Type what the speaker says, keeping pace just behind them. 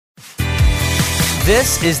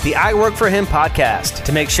This is the I Work For Him podcast.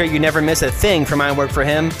 To make sure you never miss a thing from I Work For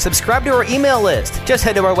Him, subscribe to our email list. Just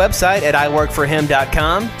head to our website at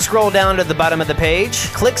iworkforhim.com, scroll down to the bottom of the page,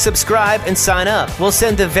 click subscribe, and sign up. We'll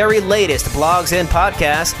send the very latest blogs and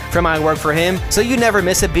podcasts from I Work For Him so you never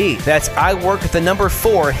miss a beat. That's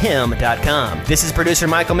iwork4him.com. This is producer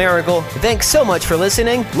Michael Miracle. Thanks so much for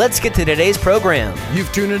listening. Let's get to today's program.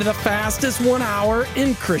 You've tuned into the fastest 1 hour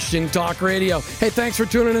in Christian talk radio. Hey, thanks for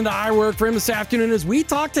tuning into I Work For Him this afternoon as we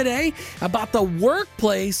talk today about the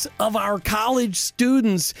workplace of our college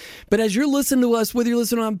students. But as you're listening to us, whether you're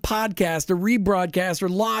listening on podcast or rebroadcast or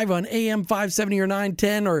live on AM 570 or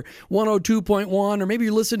 910 or 102.1, or maybe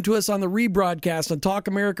you're listening to us on the rebroadcast on Talk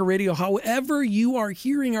America Radio, however you are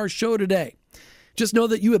hearing our show today, just know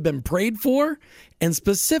that you have been prayed for, and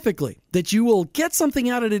specifically that you will get something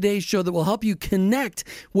out of today's show that will help you connect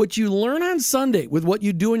what you learn on Sunday with what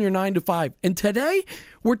you do in your 9 to 5. And today,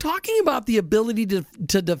 we're talking about the ability to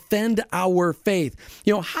defend our faith.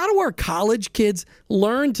 You know, how do our college kids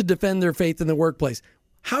learn to defend their faith in the workplace?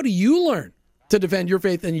 How do you learn to defend your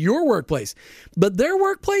faith in your workplace? But their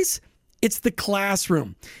workplace, it's the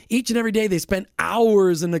classroom. Each and every day, they spend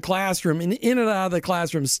hours in the classroom and in and out of the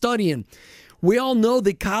classroom studying. We all know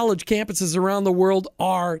that college campuses around the world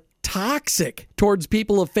are toxic towards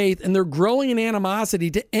people of faith, and they're growing in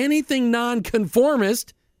animosity to anything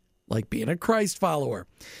non-conformist, like being a Christ follower.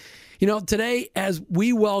 You know, today, as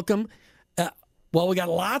we welcome, we got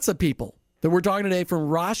lots of people that we're talking today from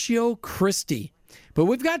Ratio Christi. But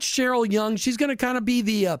we've got Cheryl Young. She's going to kind of be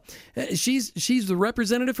the, she's the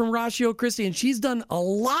representative from Ratio Christi, and she's done a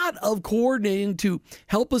lot of coordinating to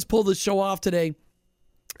help us pull the show off today.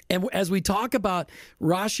 And as we talk about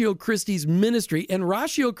Ratio Christi's ministry, and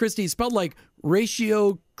Ratio Christi is spelled like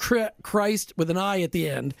Ratio Christ with an I at the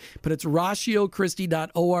end, but it's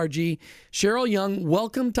ratiochristi.org. Cheryl Young,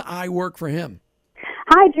 welcome to I Work For Him.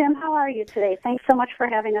 Hi, Jim. How are you today? Thanks so much for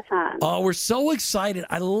having us on. Oh, we're so excited.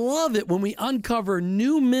 I love it when we uncover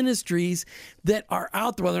new ministries that are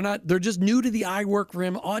out there. Well, they're just new to the I Work For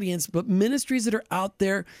Him audience, but ministries that are out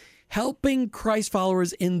there helping Christ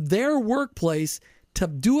followers in their workplace to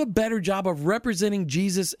do a better job of representing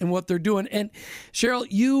Jesus and what they're doing. And Cheryl,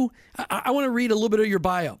 I want to read a little bit of your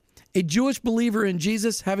bio. A Jewish believer in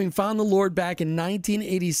Jesus, having found the Lord back in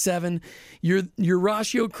 1987, you're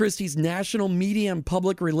Ratio Christi's national media and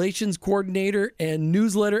public relations coordinator and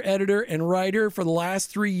newsletter editor and writer for the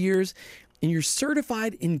last 3 years, and you're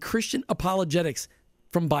certified in Christian apologetics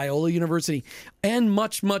from Biola University, and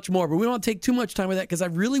much, much more. But we don't want to take too much time with that because I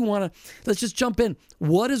really want to, let's just jump in.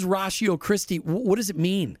 What is Ratio Christi? What does it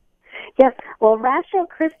mean? Yes, well, Ratio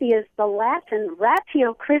Christi is the Latin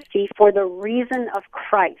Ratio Christi for the reason of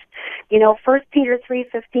Christ. You know, 1 Peter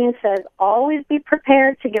 3:15 says, always be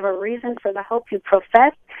prepared to give a reason for the hope you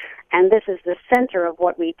profess, and this is the center of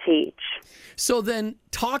what we teach. So then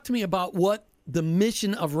talk to me about what the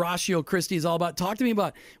mission of Ratio Christi is all about. Talk to me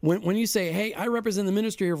about when you say, hey, I represent the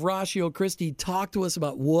ministry of Ratio Christi, talk to us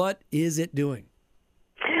about what is it doing?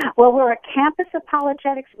 Well, we're a campus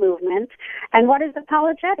apologetics movement. And what is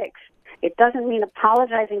apologetics? It doesn't mean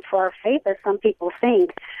apologizing for our faith, as some people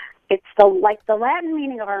think. It's like the Latin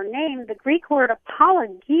meaning of our name. The Greek word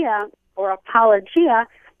apologia or apologia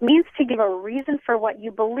means to give a reason for what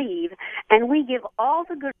you believe. And we give all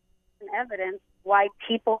the good evidence why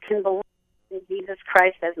people can believe in Jesus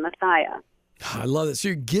Christ as Messiah. I love this. So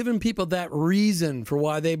you're giving people that reason for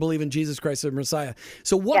why they believe in Jesus Christ as Messiah.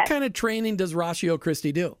 So what kind of training does Ratio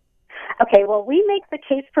Christi do? Okay, well, we make the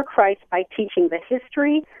case for Christ by teaching the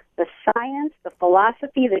history, the science, the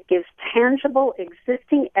philosophy that gives tangible,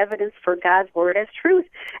 existing evidence for God's word as truth,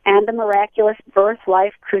 and the miraculous birth,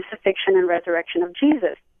 life, crucifixion, and resurrection of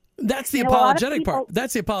Jesus. That's the apologetic part.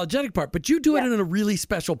 That's the apologetic part. But you do it in a really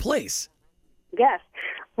special place. Yes.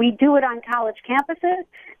 We do it on college campuses,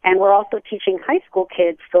 and we're also teaching high school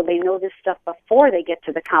kids so they know this stuff before they get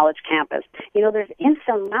to the college campus. You know, there's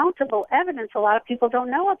insurmountable evidence a lot of people don't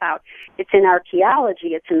know about. It's in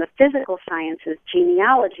archaeology, it's in the physical sciences,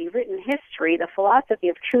 genealogy, written history, the philosophy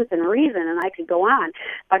of truth and reason, and I could go on.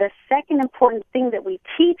 But a second important thing that we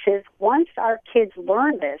teach is once our kids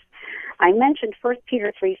learn this, I mentioned 1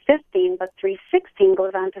 Peter 3:15, but 3:16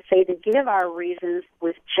 goes on to say to give our reasons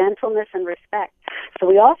with gentleness and respect. So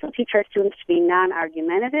we also teach our students to be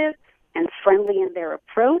non-argumentative and friendly in their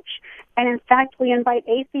approach. And in fact, we invite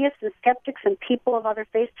atheists and skeptics and people of other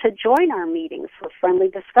faiths to join our meetings for friendly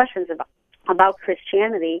discussions about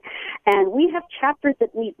Christianity. And we have chapters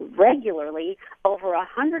that meet regularly, over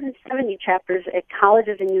 170 chapters at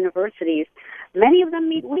colleges and universities. Many of them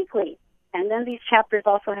meet weekly. And then these chapters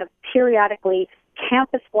also have periodically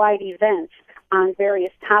campus-wide events on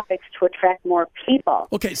various topics to attract more people.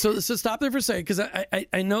 Okay, so stop there for a second, because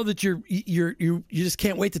I know that you just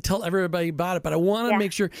can't wait to tell everybody about it, but I want to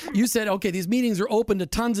make sure. You said, okay, these meetings are open to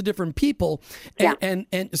tons of different people, and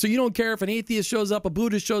so you don't care if an atheist shows up, a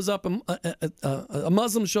Buddhist shows up, a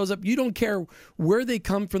Muslim shows up. You don't care where they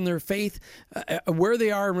come from, their faith, where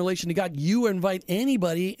they are in relation to God. You invite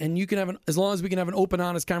anybody, and you can as long as we can have an open,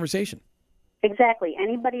 honest conversation. Exactly.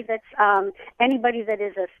 Anybody that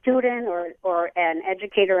is a student or an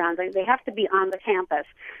educator they have to be on the campus,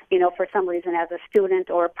 for some reason as a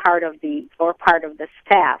student or part of the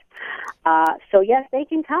staff. So yes, they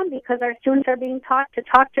can come because our students are being taught to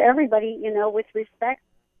talk to everybody, with respect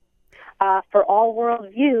for all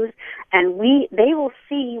worldviews, and they will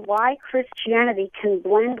see why Christianity can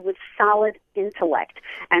blend with solid intellect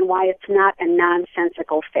and why it's not a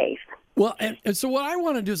nonsensical faith. Well, and so what I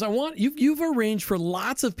want to do is you've arranged for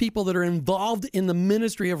lots of people that are involved in the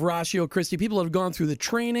ministry of Ratio Christi, people that have gone through the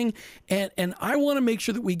training, and I want to make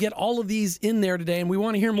sure that we get all of these in there today, and we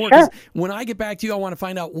want to hear more. Because when I get back to you, I want to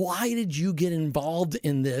find out, why did you get involved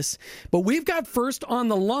in this? But we've got first on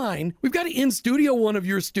the line, we've got in studio one of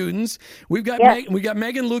your students. We've got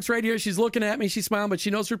Megan Luke's right here. She's looking at me, she's smiling, but she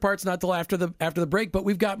knows her part's not till after the break. But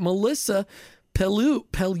we've got Melissa Pellew.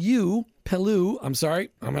 I'm sorry.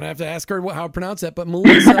 I'm going to have to ask her how to pronounce that. But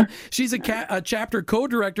Melissa, she's a chapter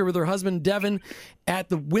co-director with her husband, Devin, at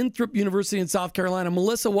the Winthrop University in South Carolina.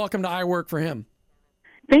 Melissa, welcome to I Work for Him.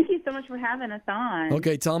 Thank you so much for having us on.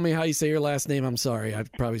 Okay, tell me how you say your last name. I'm sorry. I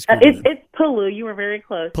probably screwed it. It's Pellew. You were very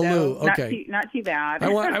close. Pellew, okay. Not too bad.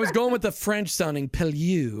 I was going with the French sounding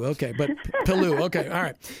Pellew. Okay, but Pellew. Okay, all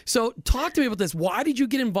right. So talk to me about this. Why did you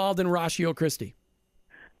get involved in Ratio Christi?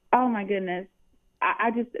 Oh, my goodness.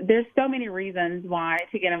 There's so many reasons why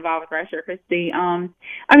to get involved with Ratio Christi. As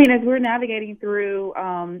we're navigating through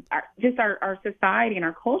our society and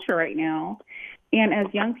our culture right now, and as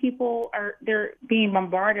young people they're being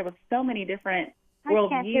bombarded with so many different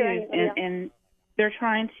worldviews, and they're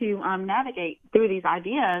trying to navigate through these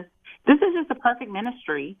ideas. This is just a perfect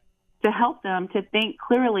ministry to help them to think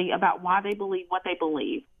clearly about why they believe what they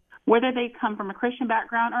believe, whether they come from a Christian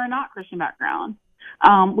background or a not Christian background.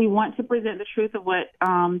 We want to present the truth of what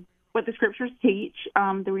the scriptures teach,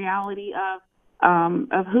 the reality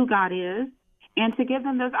of who God is, and to give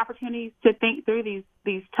them those opportunities to think through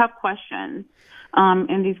these tough questions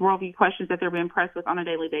and these worldview questions that they're being pressed with on a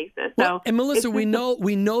daily basis. Well, and Melissa, we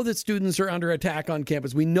know that students are under attack on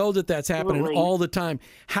campus. We know that that's happening all the time.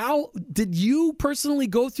 How did you personally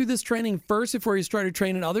go through this training first before you started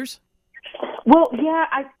training others? Well, yeah,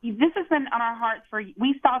 this has been on our hearts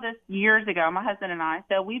we saw this years ago, my husband and I.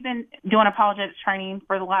 So we've been doing apologetics training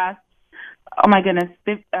for the last,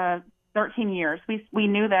 13 years. We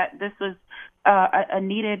knew that this was a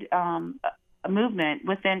needed a movement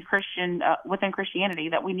within Christianity,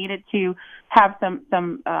 that we needed to have some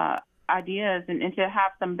ideas and to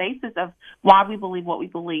have some basis of why we believe what we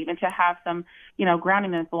believe, and to have some,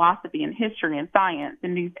 grounding in philosophy and history and science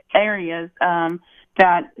in these areas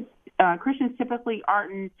that Christians typically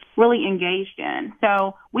aren't really engaged in.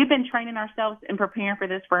 So we've been training ourselves and preparing for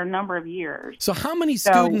this for a number of years. So how many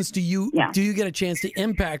students do you get a chance to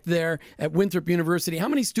impact there at Winthrop University? How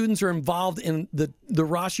many students are involved in the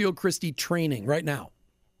Ratio Christi training right now?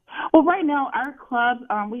 Well, right now, our club,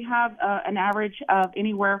 we have an average of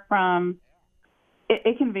anywhere from,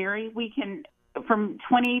 it can vary, from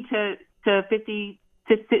 20 to 50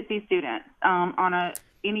 to 60 students on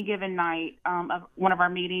any given night of one of our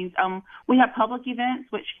meetings. We have public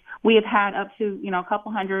events, which we have had up to, a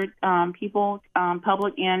couple hundred people,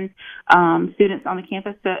 public and students on the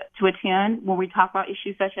campus to attend, where we talk about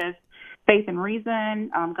issues such as faith and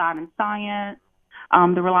reason, God and science,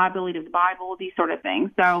 the reliability of the Bible, these sort of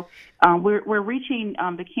things. So we're reaching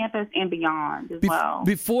the campus and beyond as well.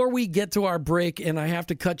 Before we get to our break, and I have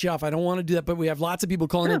to cut you off, I don't want to do that, but we have lots of people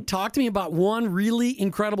calling in. Talk to me about one really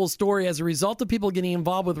incredible story as a result of people getting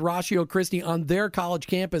involved with Ratio Christi on their college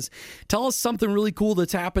campus. Tell us something really cool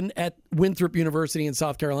that's happened at Winthrop University in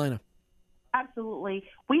South Carolina. Absolutely.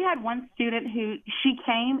 We had one student who, she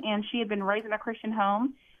came and she had been raised in a Christian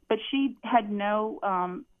home, but she had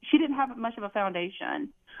she didn't have much of a foundation.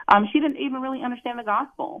 She didn't even really understand the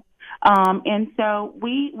gospel. And so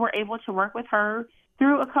we were able to work with her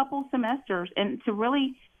through a couple semesters and to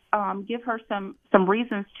really give her some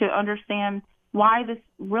reasons to understand why this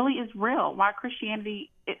really is real, why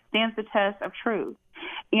Christianity, it stands the test of truth.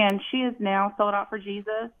 And she is now sold out for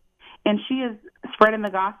Jesus, and she is spreading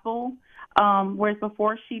the gospel, whereas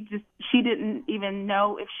before she didn't even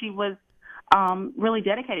know if she was really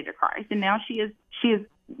dedicated to Christ, and now she is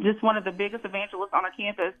just one of the biggest evangelists on our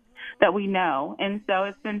campus that we know. And so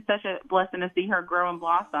it's been such a blessing to see her grow and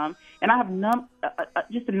blossom. And I have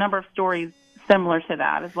just a number of stories similar to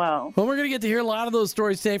that as well. Well, we're going to get to hear a lot of those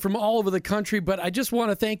stories today from all over the country, but I just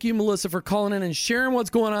want to thank you, Melissa, for calling in and sharing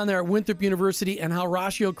what's going on there at Winthrop University and how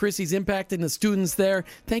Ratio Christi is impacting the students there.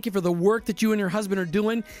 Thank you for the work that you and your husband are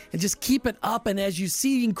doing, and just keep it up. And as you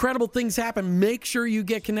see incredible things happen, make sure you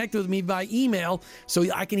get connected with me by email so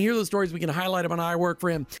I can hear those stories. We can highlight them on I Work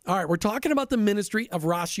for Him. All right, we're talking about the ministry of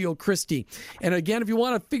Ratio Christi. And again, if you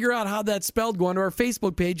want to figure out how that's spelled, go onto our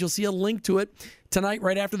Facebook page. You'll see a link to it tonight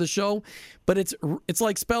right after the show, but it's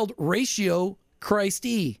like spelled Ratio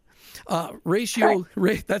Christi.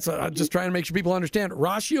 That's I'm just trying to make sure people understand.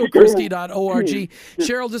 RatioChristi.org.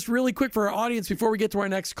 Cheryl, just really quick for our audience before we get to our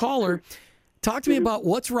next caller, talk to me about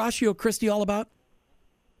what's Ratio Christi all about.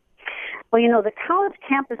 Well, the college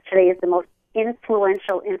campus today is the most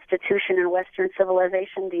influential institution in Western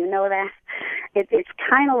civilization. Do you know that? It's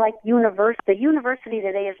kind of like the university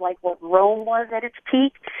today is like what Rome was at its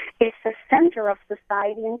peak. It's the center of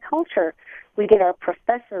society and culture. We get our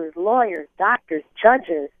professors, lawyers, doctors,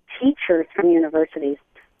 judges, teachers from universities.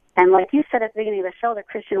 And like you said at the beginning of the show, the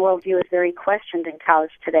Christian worldview is very questioned in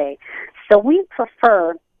college today. So we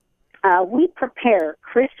prepare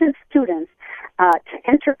Christian students to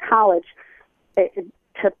enter college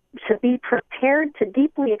to be prepared to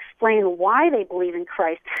deeply explain why they believe in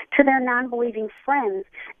Christ to their non-believing friends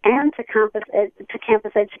and to campus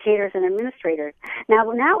educators and administrators. Now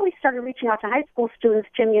we started reaching out to high school students,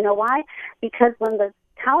 Jim. You know why? Because when the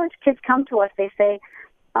college kids come to us, they say,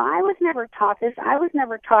 I was never taught this. I was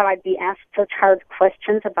never taught I'd be asked such hard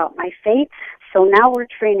questions about my faith. So now we're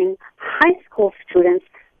training high school students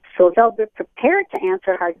so they'll be prepared to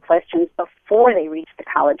answer hard questions before they reach the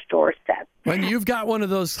college doorstep. When you've got one of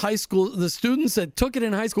those the students that took it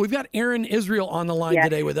in high school, we've got Aaron Israel on the line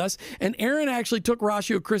today with us. And Aaron actually took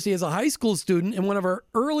Ratio Christi as a high school student in one of our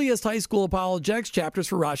earliest high school apologetics chapters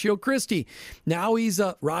for Ratio Christi. Now he's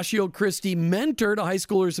a Ratio Christi mentor to high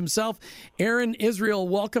schoolers himself. Aaron Israel,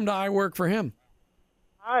 welcome to I Work for Him.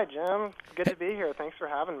 Hi, Jim. Good to be here. Thanks for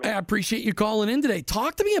having me. I appreciate you calling in today.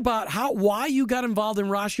 Talk to me about why you got involved in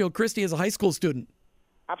Ratio Christi as a high school student.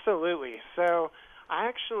 Absolutely. So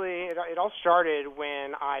it all started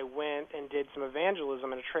when I went and did some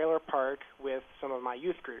evangelism in a trailer park with some of my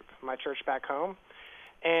youth group, my church back home.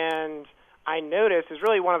 And I noticed, it was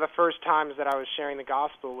really one of the first times that I was sharing the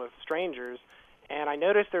gospel with strangers, and I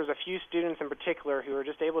noticed there was a few students in particular who were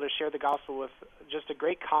just able to share the gospel with just a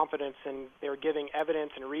great confidence, and they were giving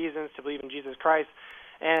evidence and reasons to believe in Jesus Christ.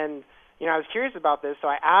 And, I was curious about this, so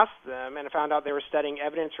I asked them, and I found out they were studying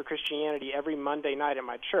Evidence for Christianity every Monday night at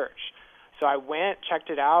my church. So I went, checked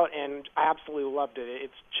it out, and I absolutely loved it.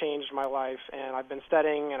 It's changed my life, and I've been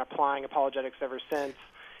studying and applying apologetics ever since.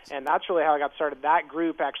 And that's really how I got started. That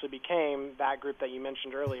group actually became, that group that you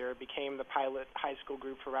mentioned earlier, became the pilot high school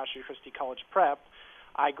group for Ratio Christi College Prep.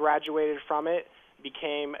 I graduated from it,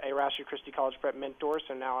 became a Ratio Christi College Prep mentor,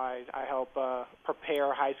 so now I help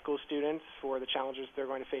prepare high school students for the challenges they're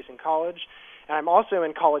going to face in college. And I'm also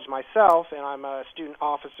in college myself, and I'm a student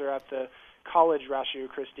officer at the College Ratio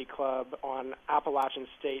Christi Club on Appalachian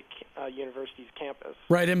State University's campus.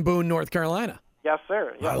 Right in Boone, North Carolina. Yes,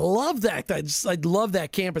 sir. Yes. I love that. I love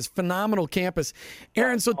that campus. Phenomenal campus.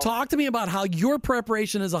 Aaron, so talk to me about how your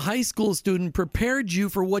preparation as a high school student prepared you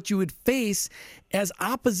for what you would face as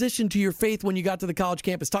opposition to your faith when you got to the college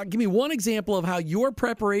campus. Give me one example of how your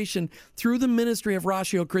preparation through the ministry of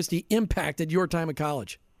Ratio Christi impacted your time at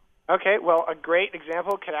college. Okay, well, a great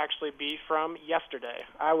example could actually be from yesterday.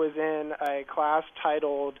 I was in a class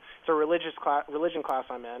titled, it's a religion class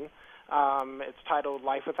I'm in. It's titled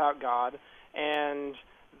Life Without God. And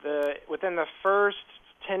within the first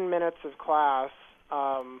 10 minutes of class,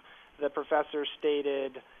 the professor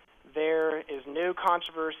stated, there is no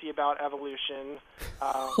controversy about evolution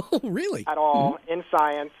really? at all in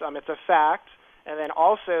science. It's a fact. And then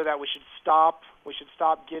also that we should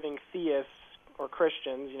stop giving theists or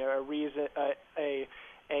Christians, a reason, a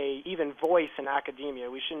even voice in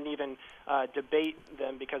academia. We shouldn't even debate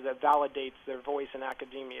them because it validates their voice in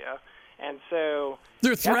academia. And so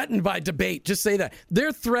they're threatened by debate. Just say that.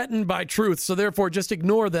 Were threatened by truth, so therefore just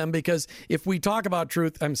ignore them, because if we talk about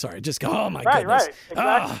truth, I'm sorry, just go, oh my goodness. Right,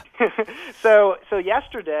 exactly. So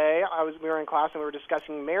yesterday we were in class and we were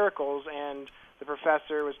discussing miracles, and the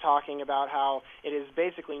professor was talking about how it is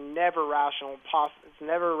basically never rationally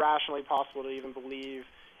possible to even believe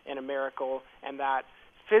in a miracle, and that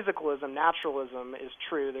physicalism, naturalism is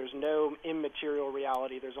true. There's no immaterial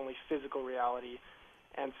reality. There's only physical reality.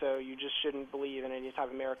 and so you just shouldn't believe in any type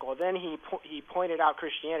of miracle. Then he pointed out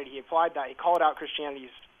Christianity. He applied that. He called out Christianity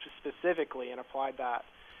specifically and applied that.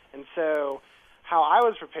 And so how I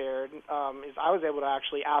was prepared is I was able to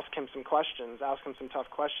actually ask him some tough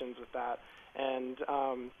questions with that. And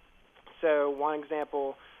so one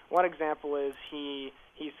example is he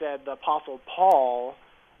said the Apostle Paul,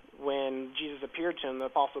 when Jesus appeared to him, the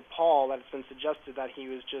Apostle Paul, that it's been suggested that he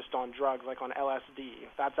was just on drugs, like on LSD.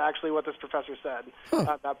 That's actually what this professor said.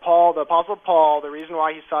 That the Apostle Paul, the reason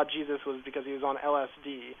why he saw Jesus was because he was on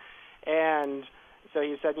LSD. And so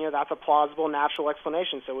he said, that's a plausible, natural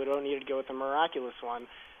explanation, so we don't need to go with the miraculous one.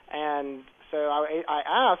 And so I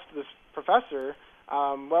asked this professor,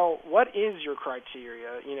 well, what is your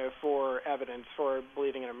criteria, for evidence for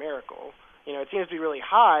believing in a miracle? It seems to be really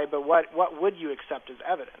high, but what would you accept as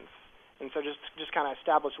evidence? And so just kind of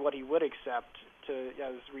establish what he would accept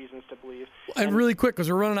as reasons to believe. And really quick, because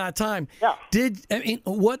we're running out of time. Yeah.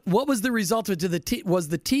 What was the result of it? Was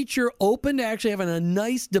the teacher open to actually having a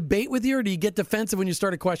nice debate with you, or do you get defensive when you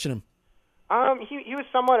started questioning him? He was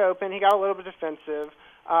somewhat open. He got a little bit defensive.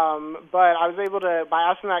 But I was able to, by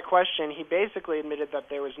asking that question, he basically admitted that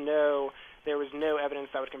there was no evidence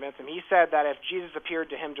that would convince him. He said that if Jesus appeared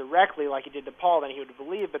to him directly like he did to Paul, then he would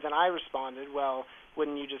believe. But then I responded, well,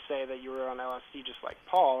 wouldn't you just say that you were on LSD just like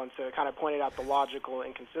Paul? And so it kind of pointed out the logical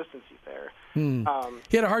inconsistency there.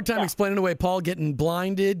 He had a hard time explaining away Paul getting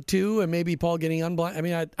blinded too, and maybe Paul getting unblinded. I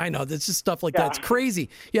mean, I know that's just stuff like that. It's crazy.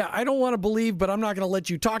 Yeah, I don't want to believe, but I'm not going to let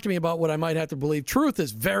you talk to me about what I might have to believe. Truth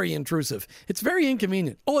is very intrusive. It's very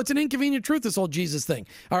inconvenient. Oh, it's an inconvenient truth, this whole Jesus thing.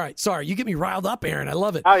 All right, sorry, you get me riled up, Aaron. I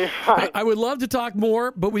love it. Oh, you're fine. I would love to talk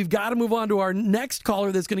more, but we've got to move on to our next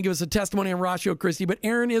caller that's going to give us a testimony on Ratio Christi. But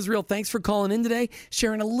Aaron Israel, thanks for calling in today,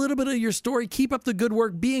 sharing a little bit of your story. Keep up the good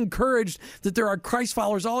work. Be encouraged that there are Christ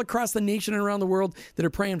followers all across the nation and around the world that are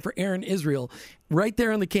praying for Aaron Israel right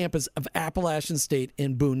there on the campus of Appalachian State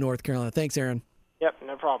in Boone, North Carolina. Thanks, Aaron. Yep,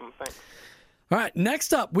 no problem. Thanks. All right,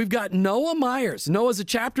 next up, we've got Noah Myers. Noah's a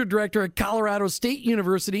chapter director at Colorado State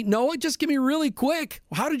University. Noah, just give me really quick,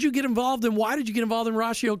 how did you get involved and why did you get involved in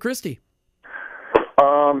Ratio Christi?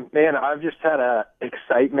 Man, I've just had a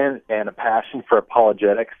excitement and a passion for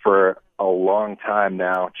apologetics for a long time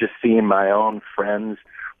now, just seeing my own friends,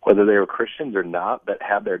 whether they were Christians or not, that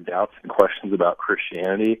had their doubts and questions about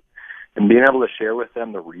Christianity, and being able to share with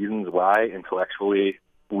them the reasons why intellectually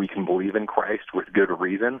we can believe in Christ with good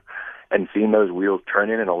reason, and seeing those wheels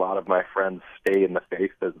turning, and a lot of my friends stay in the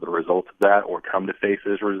faith as the result of that, or come to faith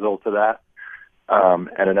as a result of that.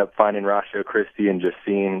 Ended up finding Ratio Christi and just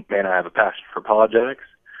seeing, man, I have a passion for apologetics,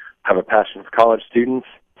 have a passion for college students.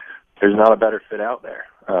 There's not a better fit out there.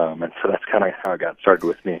 And so that's kind of how it got started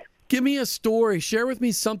with me. Give me a story. Share with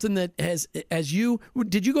me something that did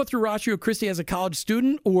you go through Ratio Christi as a college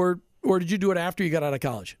student or did you do it after you got out of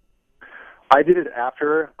college? I did it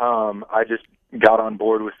after. I just got on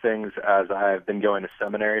board with things as I've been going to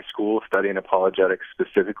seminary school, studying apologetics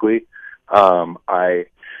specifically. I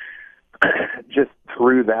just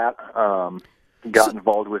through that got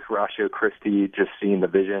involved with Ratio Christi, just seeing the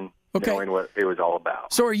vision, knowing what it was all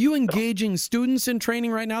about. So are you engaging students in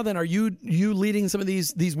training right now then? Are you leading some of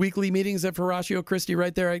these weekly meetings for Ratio Christi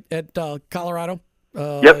right there at Colorado?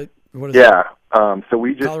 Yep. What is so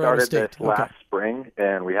we just Colorado started State. this last spring,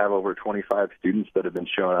 and we have over 25 students that have been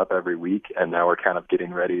showing up every week, and now we're kind of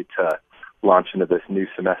getting ready to launch into this new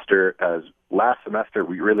semester. As last semester,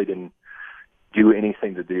 we really didn't do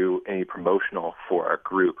anything to do any promotional for our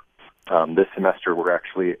group. This semester, we're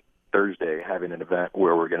actually Thursday having an event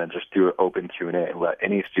where we're going to just do an open Q&A and let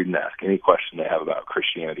any student ask any question they have about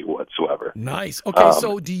Christianity whatsoever. Nice. Okay,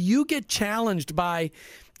 so do you get challenged by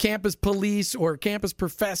campus police or campus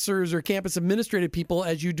professors or campus administrative people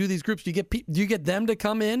as you do these groups? Do you get them to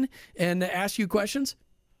come in and ask you questions?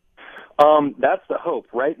 That's the hope.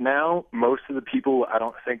 Right now, most of the people I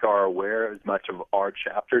don't think are aware as much of our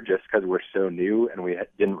chapter just because we're so new and we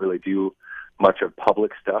didn't really do much of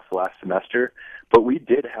public stuff last semester. But we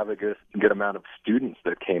did have a good amount of students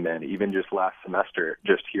that came in, even just last semester,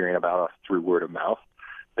 just hearing about us through word of mouth.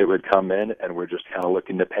 They would come in and we're just kind of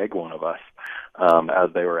looking to peg one of us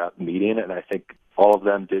as they were at the meeting. And I think all of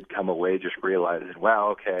them did come away just realizing, wow,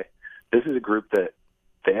 okay, this is a group that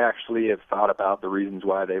they actually have thought about the reasons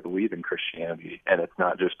why they believe in Christianity. And it's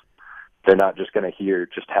not just, they're not just going to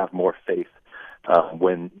just have more faith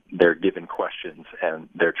when they're given questions and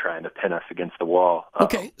they're trying to pin us against the wall.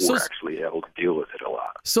 Okay, so we're actually able to deal with it a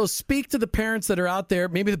lot. So speak to the parents that are out there,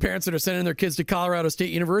 maybe the parents that are sending their kids to Colorado State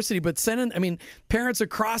University, but parents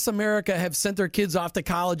across America have sent their kids off to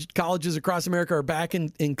college. Colleges across America are back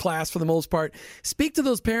in class for the most part. Speak to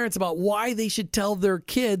those parents about why they should tell their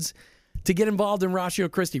kids to get involved in Ratio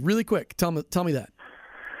Christi? Really quick, tell me that.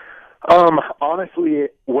 Honestly,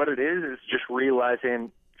 what it is just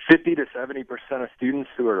realizing 50 to 70% of students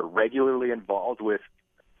who are regularly involved with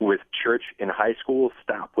church in high school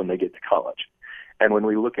stop when they get to college. And when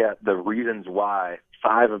we look at the reasons why,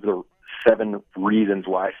 5 of the 7 reasons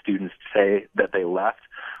why students say that they left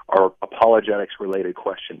are apologetics-related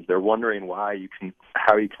questions. They're wondering how you can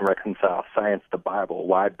reconcile science to the Bible,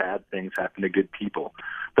 why bad things happen to good people.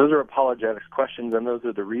 Those are apologetics questions, and those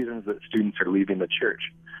are the reasons that students are leaving the church.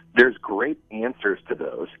 There's great answers to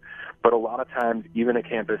those, but a lot of times, even a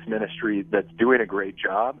campus ministry that's doing a great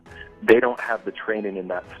job, they don't have the training in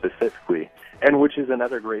that specifically, and which is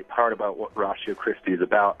another great part about what Ratio Christi is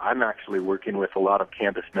about. I'm actually working with a lot of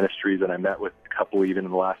campus ministries, and I met with a couple even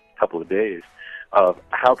in the last couple of days, of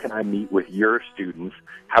how can I meet with your students,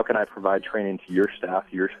 how can I provide training to your staff,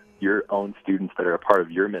 your own students that are a part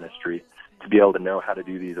of your ministry, to be able to know how to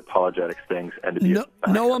do these apologetics things and to be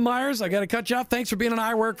Noah Myers, I got to cut you off. Thanks for being on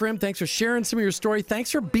I Work for Him. Thanks for sharing some of your story. Thanks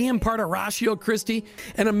for being part of Ratio Christi.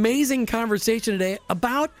 An amazing conversation today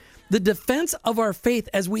about the defense of our faith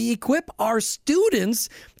as we equip our students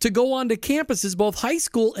to go on to campuses, both high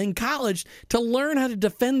school and college, to learn how to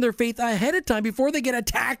defend their faith ahead of time before they get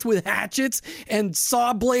attacked with hatchets and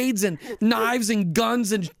saw blades and knives and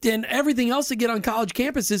guns and everything else they get on college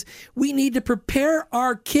campuses. We need to prepare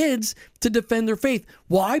our kids to defend their faith.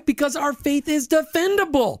 Why? Because our faith is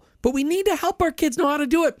defendable. But we need to help our kids know how to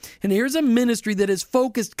do it. And here's a ministry that is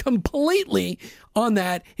focused completely on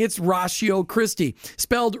that. It's Ratio Christi,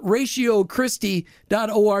 spelled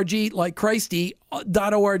ratiochristi.org, like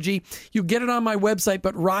Christy.org. You get it on my website,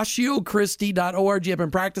 but ratiochristi.org. I've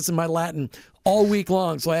been practicing my Latin all week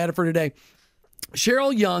long, so I added it for today.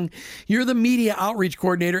 Cheryl Young, you're the media outreach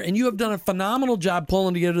coordinator, and you have done a phenomenal job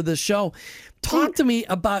pulling together this show. Talk to me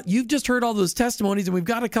about, you've just heard all those testimonies, and we've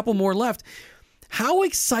got a couple more left. How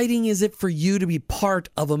exciting is it for you to be part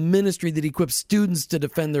of a ministry that equips students to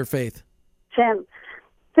defend their faith? Jim,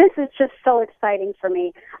 this is just so exciting for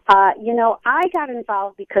me. I got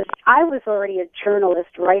involved because I was already a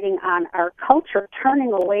journalist writing on our culture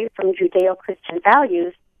turning away from Judeo-Christian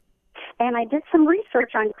values, and I did some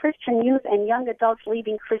research on Christian youth and young adults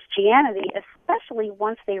leaving Christianity, especially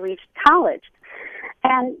once they reached college.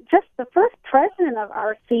 And just the first president of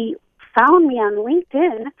RC found me on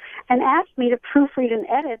LinkedIn and asked me to proofread and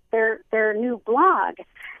edit their new blog.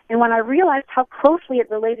 And when I realized how closely it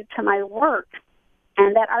related to my work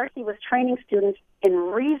and that RC was training students in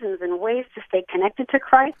reasons and ways to stay connected to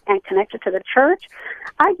Christ and connected to the church,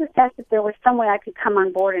 I just asked if there was some way I could come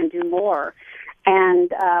on board and do more.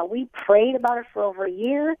 And we prayed about it for over a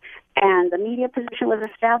year, and the media position was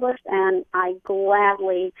established, and I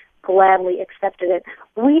gladly accepted it.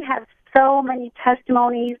 We have so many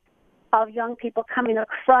testimonies of young people coming to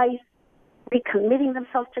Christ, recommitting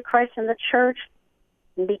themselves to Christ and the church,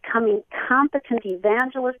 and becoming competent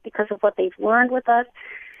evangelists because of what they've learned with us.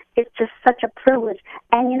 It's just such a privilege.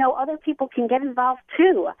 And, other people can get involved,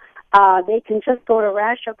 too. They can just go to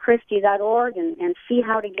ratiochristi.org and see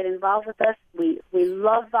how to get involved with us. We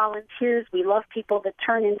love volunteers. We love people that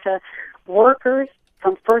turn into workers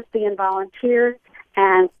from first being volunteers.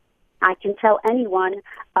 And I can tell anyone,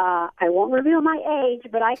 I won't reveal my age,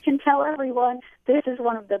 but I can tell everyone this is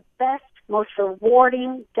one of the best, most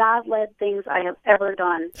rewarding, God-led things I have ever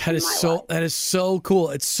done. That is so cool.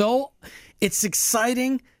 It's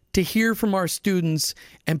exciting to hear from our students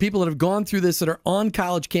and people that have gone through this that are on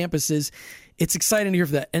college campuses. It's exciting to hear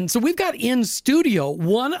for that. And so we've got in studio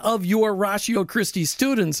one of your Ratio Christi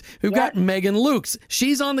students. We've got Megan Lukes.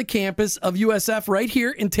 She's on the campus of USF right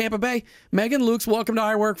here in Tampa Bay. Megan Lukes, welcome to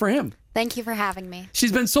I Work for Him. Thank you for having me.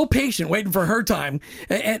 She's been so patient waiting for her time.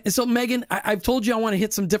 And so, Megan, I've told you I want to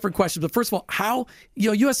hit some different questions. But first of all,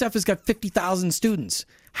 USF has got 50,000 students.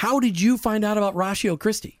 How did you find out about Ratio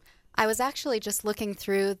Christi? I was actually just looking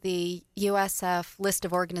through the USF list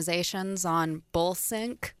of organizations on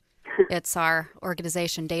BullSync. It's our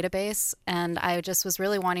organization database, and I just was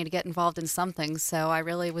really wanting to get involved in something, so I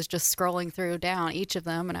really was just scrolling through down each of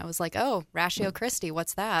them, and I was like, oh, Ratio Christi,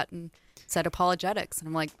 what's that? And said apologetics, and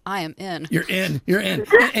I'm like, I am in. You're in.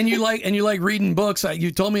 and you like reading books. You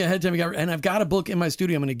told me ahead of time, and I've got a book in my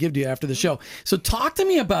studio I'm going to give to you after the show. So talk to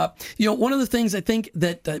me about, one of the things I think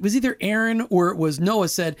that it was either Aaron or it was Noah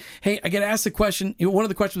said, hey, I get asked the question, one of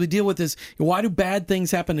the questions we deal with is, why do bad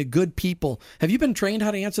things happen to good people? Have you been trained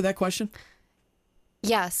how to answer that question?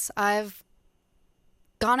 Yes, I've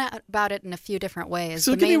gone about it in a few different ways.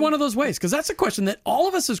 So give me one of those ways, because that's a question that all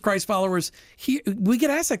of us as Christ followers, we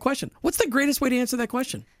get asked that question. What's the greatest way to answer that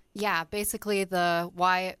question? Yeah, basically the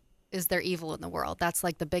why is there evil in the world? That's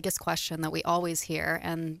like the biggest question that we always hear,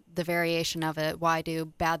 and the variation of it, why do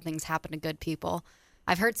bad things happen to good people?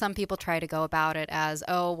 I've heard some people try to go about it as,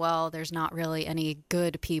 oh, well, there's not really any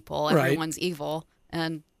good people. Everyone's evil.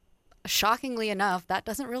 And shockingly enough, that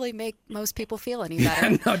doesn't really make most people feel any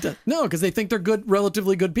better. No, because they think they're good,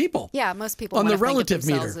 relatively good people. Yeah, most people on want the to relative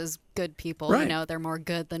think of themselves meter as good people. Right. You know, they're more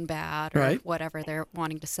good than bad, or right. whatever they're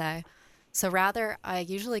wanting to say. So rather, I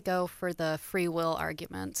usually go for the free will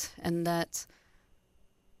argument, and that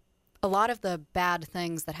a lot of the bad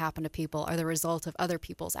things that happen to people are the result of other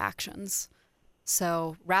people's actions.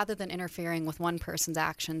 So rather than interfering with one person's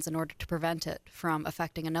actions in order to prevent it from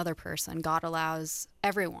affecting another person, God allows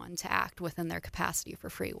everyone to act within their capacity for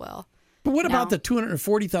free will. But what about the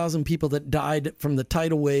 240,000 people that died from the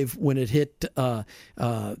tidal wave when it hit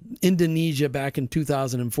Indonesia back in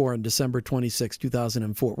 2004, on December 26,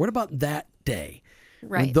 2004? What about that day?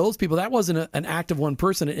 Right. When those people, that wasn't an act of one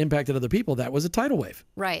person. It impacted other people. That was a tidal wave.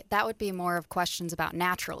 Right. That would be more of questions about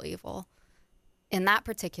natural evil. In that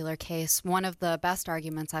particular case, one of the best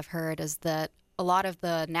arguments I've heard is that a lot of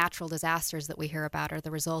the natural disasters that we hear about are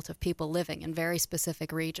the result of people living in very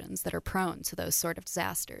specific regions that are prone to those sort of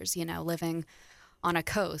disasters. You know, living on a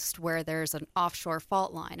coast where there's an offshore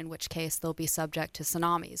fault line, in which case they'll be subject to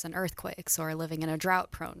tsunamis and earthquakes, or living in a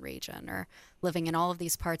drought-prone region, or living in all of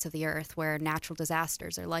these parts of the earth where natural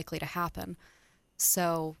disasters are likely to happen.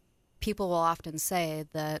 So people will often say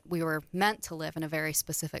that we were meant to live in a very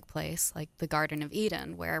specific place, like the Garden of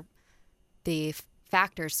Eden, where the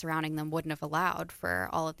factors surrounding them wouldn't have allowed for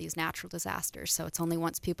all of these natural disasters. So it's only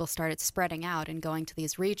once people started spreading out and going to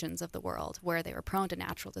these regions of the world where they were prone to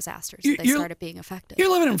natural disasters that they started being affected. You're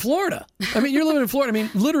living in Florida. I mean, you're living in Florida. I mean,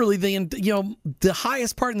 literally, the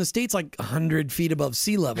highest part in the state's like 100 feet above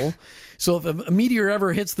sea level. So if a meteor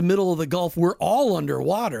ever hits the middle of the Gulf, we're all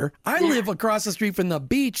underwater. I live across the street from the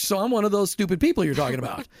beach, so I'm one of those stupid people you're talking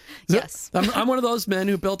about. Yes. I'm one of those men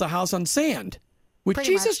who built a house on sand, which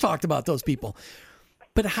Pretty Jesus much. talked about those people.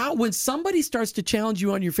 But when somebody starts to challenge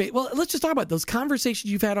you on your faith, well, let's just talk about those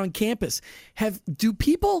conversations you've had on campus.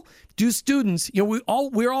 Do students,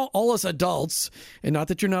 we're all us adults, and not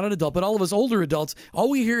that you're not an adult, but all of us older adults, all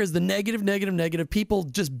we hear is the negative, people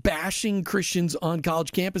just bashing Christians on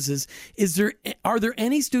college campuses. Are there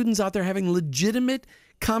any students out there having legitimate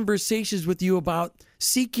conversations with you about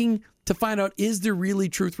seeking to find out, is there really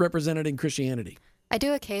truth represented in Christianity? I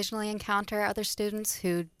do occasionally encounter other students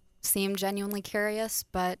who seem genuinely curious,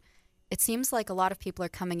 but it seems like a lot of people are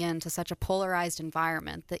coming into such a polarized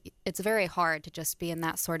environment that it's very hard to just be in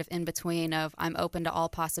that sort of in-between of I'm open to all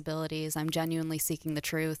possibilities, I'm genuinely seeking the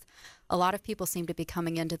truth. A lot of people seem to be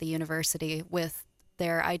coming into the university with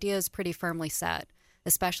their ideas pretty firmly set,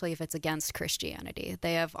 especially if it's against Christianity.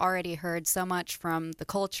 They have already heard so much from the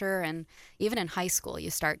culture, and even in high school, you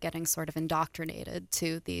start getting sort of indoctrinated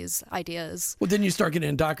to these ideas. Well, didn't you start getting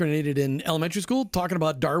indoctrinated in elementary school, talking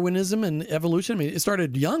about Darwinism and evolution? I mean, it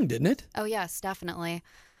started young, didn't it? Oh, yes, definitely.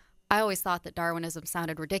 I always thought that Darwinism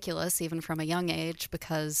sounded ridiculous, even from a young age,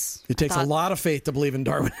 because it takes a lot of faith to believe in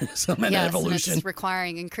Darwinism and evolution. And it's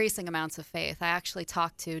requiring increasing amounts of faith. I actually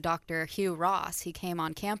talked to Dr. Hugh Ross. He came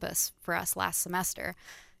on campus for us last semester, and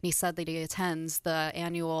he said that he attends the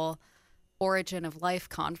annual Origin of Life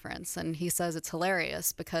conference, and he says it's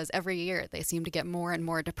hilarious because every year they seem to get more and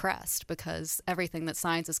more depressed because everything that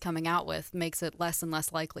science is coming out with makes it less and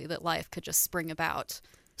less likely that life could just spring about.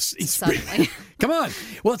 Suddenly. Come on.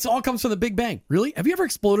 Well, it all comes from the Big Bang. Really? Have you ever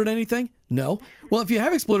exploded anything? No. Well, if you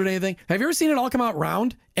have exploded anything, have you ever seen it all come out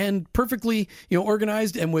round and perfectly,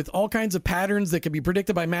 organized and with all kinds of patterns that can be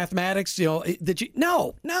predicted by mathematics? No.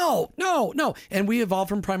 And we evolved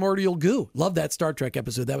from primordial goo. Love that Star Trek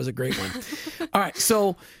episode. That was a great one. All right.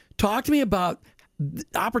 So talk to me about the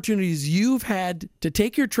opportunities you've had to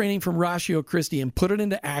take your training from Ratio Christi and put it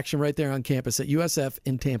into action right there on campus at USF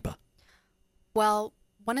in Tampa. Well,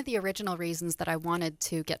 one of the original reasons that I wanted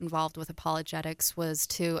to get involved with apologetics was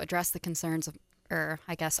to address the concerns of,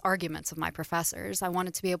 arguments of my professors. I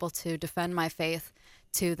wanted to be able to defend my faith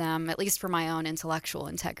to them, at least for my own intellectual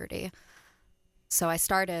integrity. So I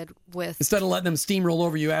started with... Instead of letting them steamroll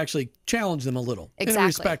over you, actually challenge them a little in a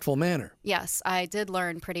respectful manner. Yes, I did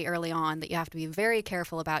learn pretty early on that you have to be very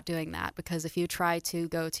careful about doing that, because if you try to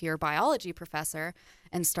go to your biology professor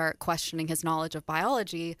and start questioning his knowledge of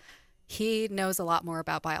biology, he knows a lot more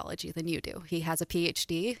about biology than you do. He has a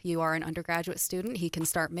PhD. You are an undergraduate student. He can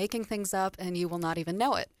start making things up and you will not even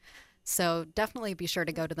know it. So definitely be sure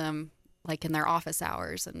to go to them like in their office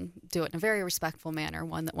hours and do it in a very respectful manner,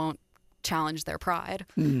 one that won't challenge their pride.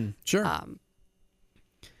 Sure.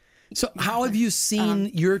 So how have you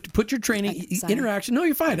seen put your training interaction? No,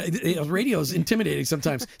 you're fine. Radio is intimidating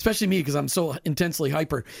sometimes, especially me because I'm so intensely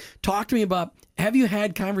hyper. Talk to me about, have you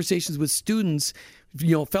had conversations with students,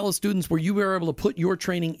 fellow students, where you were able to put your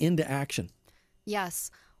training into action? Yes.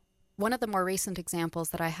 One of the more recent examples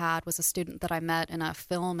that I had was a student that I met in a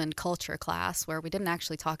film and culture class where we didn't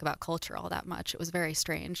actually talk about culture all that much. It was very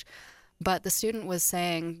strange. But the student was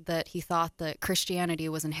saying that he thought that Christianity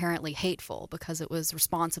was inherently hateful because it was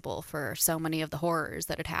responsible for so many of the horrors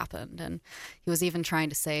that had happened. And he was even trying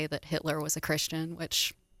to say that Hitler was a Christian,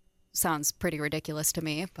 which sounds pretty ridiculous to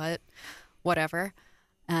me, but whatever.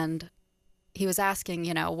 And he was asking,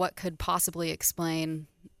 what could possibly explain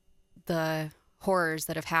the horrors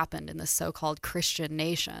that have happened in this so-called Christian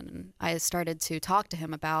nation. And I started to talk to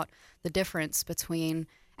him about the difference between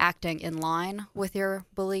acting in line with your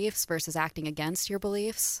beliefs versus acting against your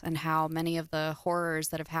beliefs, and how many of the horrors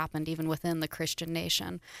that have happened even within the Christian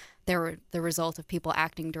nation, they're the result of people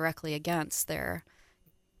acting directly against their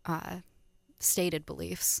stated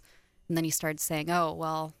beliefs. And then he started saying, oh,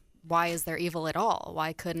 well, why is there evil at all?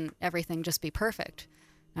 Why couldn't everything just be perfect?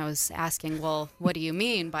 I was asking, well, what do you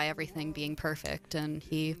mean by everything being perfect? And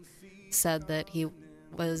he said that he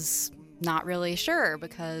was not really sure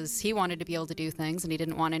because he wanted to be able to do things and he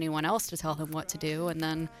didn't want anyone else to tell him what to do. And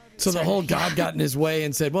then the whole God got in his way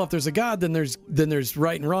and said, well, if there's a God, then there's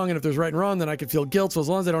right and wrong, and if there's right and wrong, then I can feel guilt. So as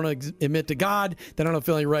long as I don't admit to God, then I don't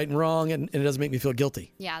feel any right and wrong, and it doesn't make me feel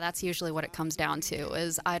guilty. Yeah, that's usually what it comes down to,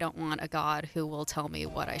 is I don't want a God who will tell me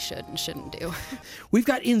what I should and shouldn't do. We've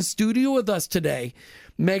got in studio with us today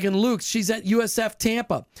Megan Lukes. She's at USF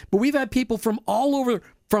Tampa, but we've had people from all over,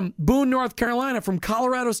 from Boone, North Carolina, from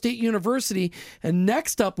Colorado State University. And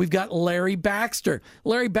next up, we've got Larry Baxter.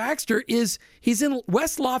 Larry Baxter he's in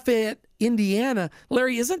West Lafayette, Indiana.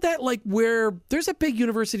 Larry, isn't that like where there's a big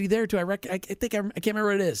university there too? I can't remember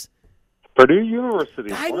what it is. Purdue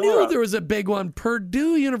University. I knew there was a big one.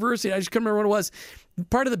 Purdue University. I just couldn't remember what it was.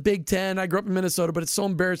 Part of the Big Ten. I grew up in Minnesota, but it's so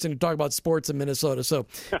embarrassing to talk about sports in Minnesota. So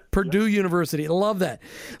Purdue University. I love that.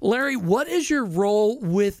 Larry, what is your role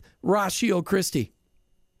with Ratio Christi?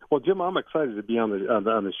 Well, Jim, I'm excited to be on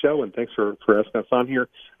the show, and thanks for asking us on here.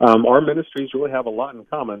 Our ministries really have a lot in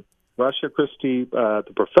common. Ratio Christi, the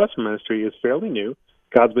professor ministry, is fairly new.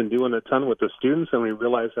 God's been doing a ton with the students, and we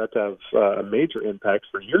realize that to have a major impact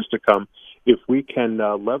for years to come if we can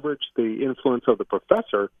leverage the influence of the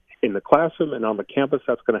professor in the classroom and on the campus.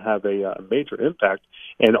 That's going to have a major impact.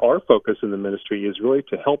 And our focus in the ministry is really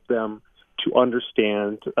to help them to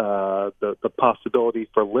understand the possibility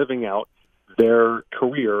for living out their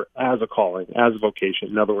career as a calling, as a vocation.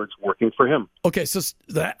 In other words, working for Him. Okay, so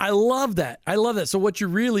I love that. I love that. So what you're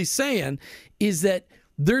really saying is that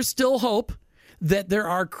there's still hope, that there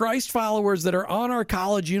are Christ followers that are on our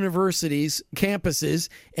college universities, campuses,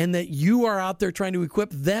 and that you are out there trying to equip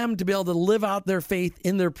them to be able to live out their faith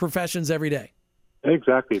in their professions every day.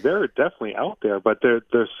 Exactly. They're definitely out there, but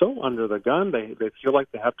they're so under the gun. They feel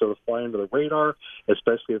like they have to fly under the radar,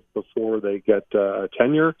 especially before they get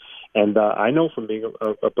tenure. And I know from being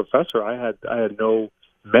a professor, I had no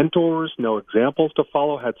mentors, no examples to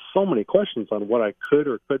follow, had so many questions on what I could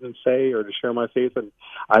or couldn't say or to share my faith. And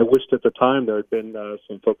I wished at the time there had been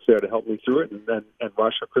some folks there to help me through it. And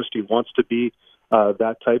Ratio Christi wants to be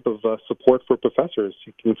that type of support for professors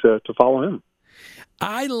seeking to follow Him.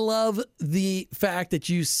 I love the fact that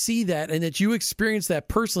you see that and that you experience that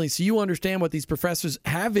personally, so you understand what these professors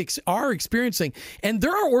are experiencing. And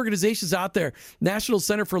there are organizations out there. National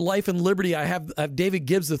Center for Life and Liberty, I have David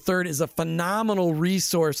Gibbs III is a phenomenal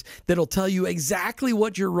resource that'll tell you exactly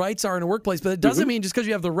what your rights are in a workplace. But it doesn't mean just because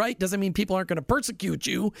you have the right doesn't mean people aren't going to persecute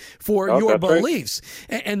you for your beliefs.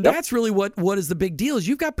 Right. And that's really what is the big deal is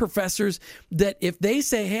you've got professors that if they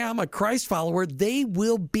say, hey, I'm a Christ follower, they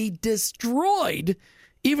will be destroyed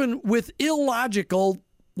even with illogical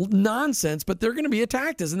nonsense, but they're going to be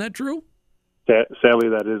attacked. Isn't that true? Sadly,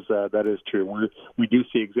 that is true. We do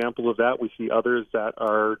see examples of that. We see others that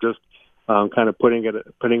are just kind of putting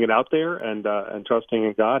it out there and trusting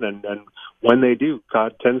in God. And when they do,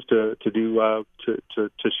 God tends to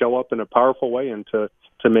show up in a powerful way and to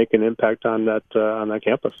make an impact on that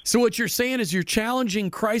campus. So what you're saying is you're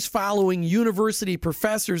challenging Christ-following university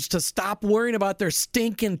professors to stop worrying about their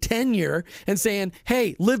stinking tenure and saying,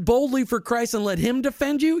 hey, live boldly for Christ and let Him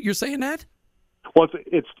defend you? You're saying that? Well,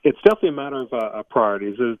 it's definitely a matter of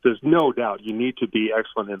priorities. There's no doubt you need to be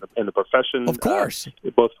excellent in the profession, of course,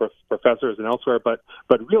 both for professors and elsewhere. But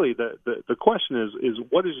really, the question is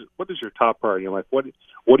what is your top priority in life? What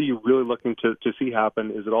are you really looking to see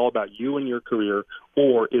happen? Is it all about you and your career,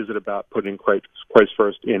 or is it about putting Christ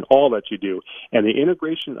first in all that you do? And the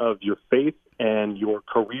integration of your faith and your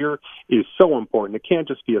career is so important. It can't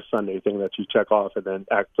just be a Sunday thing that you check off and then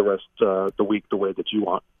act the rest the week the way that you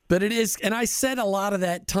want. But it is, and I said a lot of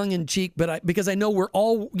that tongue in cheek, because I know we're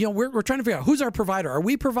all, we're trying to figure out who's our provider. Are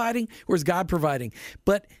we providing, or is God providing?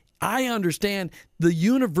 But I understand the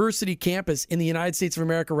university campus in the United States of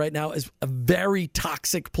America right now is a very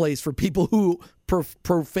toxic place for people who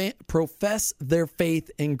profess their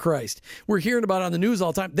faith in Christ. We're hearing about it on the news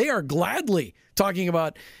all the time. They are gladly talking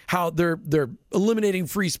about how they're eliminating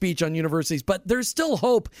free speech on universities, but there's still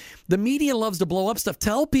hope. The media loves to blow up stuff.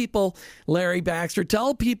 Tell people, Larry Baxter,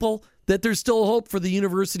 tell people that there's still hope for the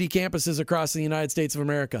university campuses across the United States of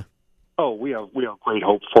America. Oh, we have great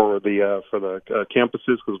hope for the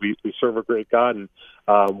campuses, because we serve a great God. And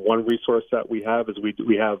one resource that we have is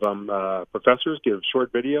we have professors give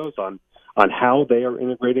short videos on how they are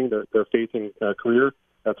integrating their faith and career.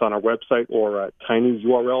 That's on our website, or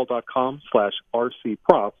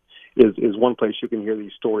tinyurl.com/rcprof is one place you can hear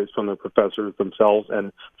these stories from the professors themselves.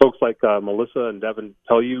 And folks like Melissa and Devin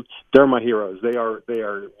tell you, they're my heroes. They are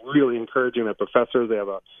really encouraging the professors. They have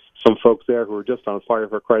some folks there who are just on fire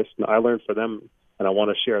for Christ, and I learned from them, and I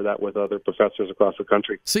want to share that with other professors across the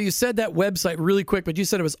country. So you said that website really quick, but you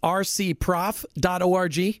said it was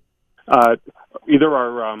rcprof.org? Either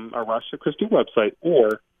our Ratio Christi website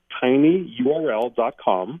or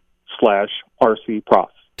tinyurl.com/rcprof.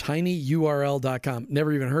 tinyurl.com.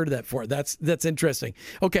 Never even heard of that before. That's interesting.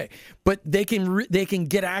 Okay, but they can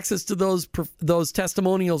get access to those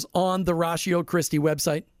testimonials on the Ratio Christi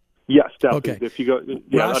website? Yes, definitely. Okay. If you go,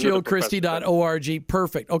 RatioChristi.org.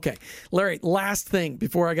 Perfect. Okay. Larry, last thing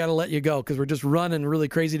before I got to let you go, because we're just running really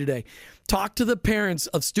crazy today. Talk to the parents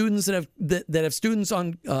of students that have students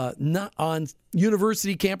on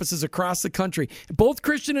university campuses across the country, both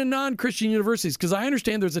Christian and non-Christian universities, because I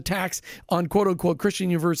understand there's a tax on quote-unquote Christian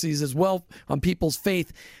universities as well on people's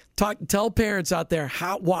faith. Tell parents out there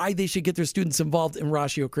why they should get their students involved in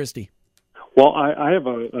Ratio Christi. Well, I have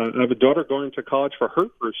a daughter going to college for her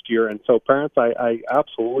first year, and so parents, I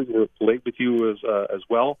absolutely relate with you as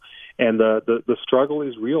well. And the struggle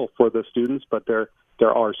is real for the students, but there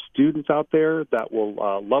are students out there that will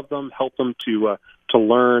love them, help them to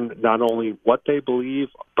learn not only what they believe,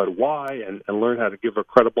 but why, and learn how to give a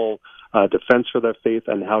credible defense for their faith,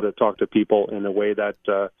 and how to talk to people in a way that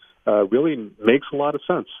really makes a lot of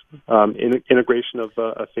sense. Integration of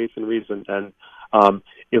faith and reason, and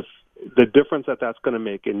if the difference that's going to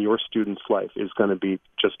make in your student's life is going to be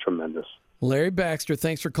just tremendous. Larry Baxter,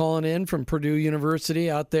 thanks for calling in from Purdue University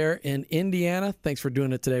out there in Indiana. Thanks for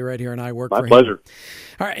doing it today right here on I Work for Him. My pleasure.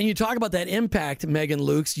 All right, and you talk about that impact, Megan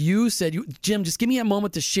Lukes. You said, Jim, just give me a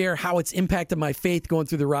moment to share how it's impacted my faith going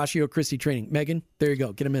through the Ratio Christi training. Megan, there you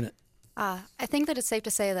go. Get a minute. I think that it's safe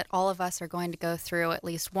to say that all of us are going to go through at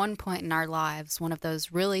least one point in our lives one of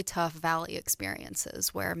those really tough valley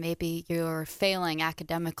experiences where maybe you're failing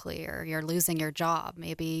academically or you're losing your job.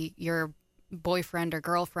 Maybe your boyfriend or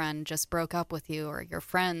girlfriend just broke up with you, or your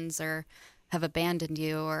friends have abandoned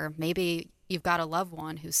you, or maybe you've got a loved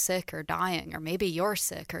one who's sick or dying, or maybe you're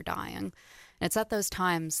sick or dying. And it's at those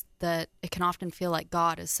times that it can often feel like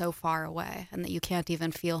God is so far away and that you can't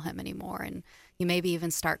even feel him anymore. And you maybe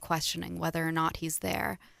even start questioning whether or not he's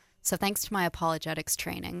there. So thanks to my apologetics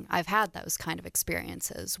training, I've had those kind of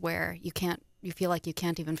experiences where you feel like you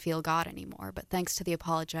can't even feel God anymore. But thanks to the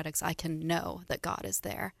apologetics, I can know that God is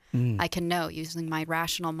there. I can know using my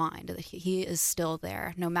rational mind that he is still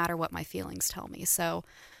there, no matter what my feelings tell me. So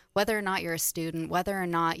whether or not you're a student, whether or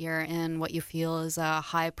not you're in what you feel is a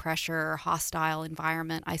high-pressure or hostile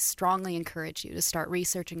environment, I strongly encourage you to start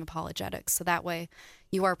researching apologetics so that way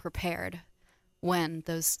you are prepared when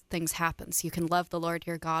those things happen. So you can love the Lord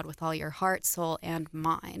your God with all your heart, soul, and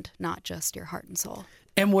mind, not just your heart and soul.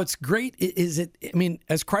 And what's great is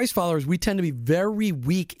as Christ followers, we tend to be very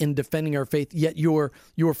weak in defending our faith, yet your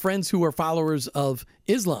friends who are followers of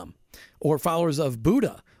Islam or followers of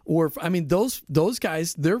Buddha, those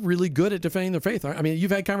guys, they're really good at defending their faith.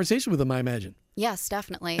 You've had conversation with them, I imagine. Yes,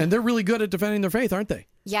 definitely. And they're really good at defending their faith, aren't they?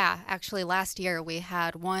 Yeah, actually last year we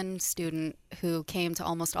had one student who came to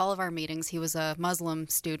almost all of our meetings. He was a Muslim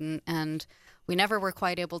student, and we never were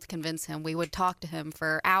quite able to convince him. We would talk to him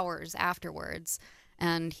for hours afterwards,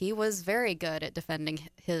 and he was very good at defending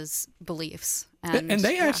his beliefs. And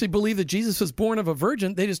they actually believe that Jesus was born of a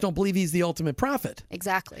virgin. They just don't believe he's the ultimate prophet.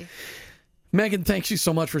 Exactly. Megan, thanks you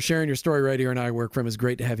so much for sharing your story right here on I Work For Him. It's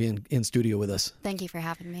great to have you in studio with us. Thank you for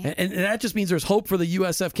having me. And that just means there's hope for the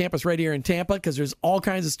USF campus right here in Tampa, because there's all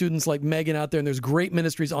kinds of students like Megan out there, and there's great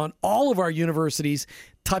ministries on all of our universities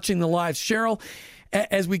touching the lives. Cheryl,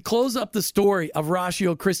 as we close up the story of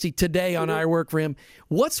Ratio Christi today on I Work For Him,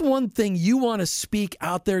 what's one thing you want to speak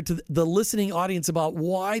out there to the listening audience about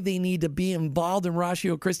why they need to be involved in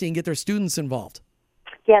Ratio Christi and get their students involved?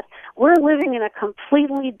 Yes, we're living in a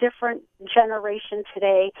completely different generation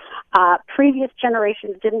today. Previous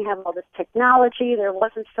generations didn't have all this technology. There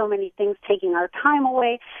wasn't so many things taking our time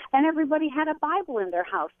away, and everybody had a Bible in their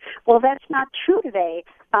house. Well, that's not true today.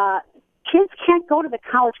 Kids can't go to the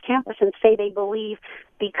college campus and say they believe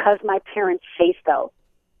because my parents say so,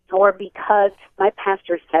 or because my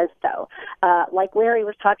pastor says so. Like Larry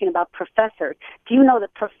was talking about professors. Do you know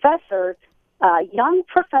that professors, young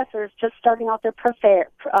professors just starting out their profession,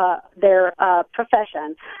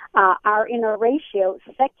 are in a ratio,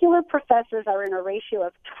 secular professors are in a ratio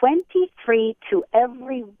of 23 to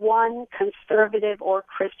every one conservative or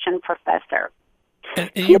Christian professor.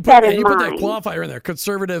 And you put that qualifier in there,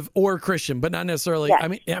 conservative or Christian, but not necessarily.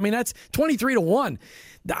 Yes. I mean that's 23 to 1.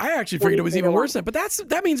 I actually figured it was even worse than that, but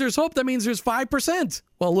that means there's hope. That means there's 5%.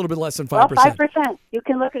 Well, a little bit less than 5%. Well, 5%. You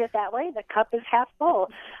can look at it that way. The cup is half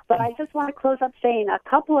full. But I just want to close up saying a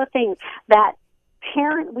couple of things that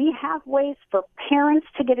we have ways for parents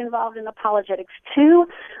to get involved in apologetics too.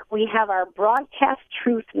 We have our broadcast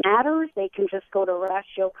Truth Matters. They can just go to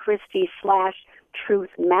Ratio Christi /Truth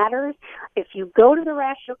Matters. If you go to the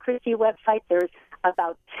Ratio Christi website, there's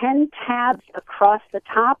about 10 tabs across the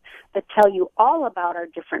top that tell you all about our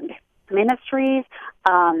different ministries,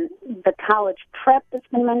 the college prep that's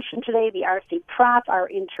been mentioned today, the RC Prop, our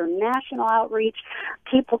international outreach.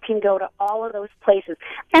 People can go to all of those places.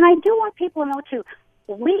 And I do want people to know, too,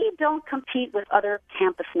 we don't compete with other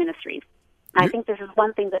campus ministries. I think this is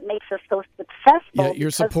one thing that makes us so successful. Yeah,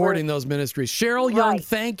 you're supporting those ministries. Cheryl Young,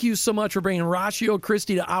 thank you so much for bringing Ratio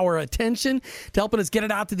Christi to our attention, to helping us get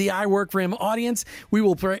it out to the I Work For Him audience. We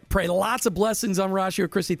will pray lots of blessings on Ratio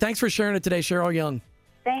Christi. Thanks for sharing it today, Cheryl Young.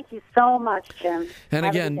 Thank you so much, Jim. And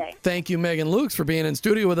again, thank you, Megan Lukes, for being in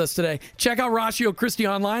studio with us today. Check out Ratio Christi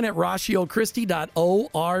online at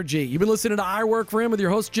ratiochristi.org. You've been listening to I Work For Him with your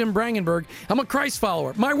host, Jim Brangenberg. I'm a Christ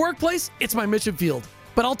follower. My workplace, it's my mission field.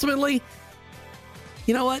 But ultimately,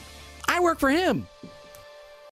 you know what? I work for Him.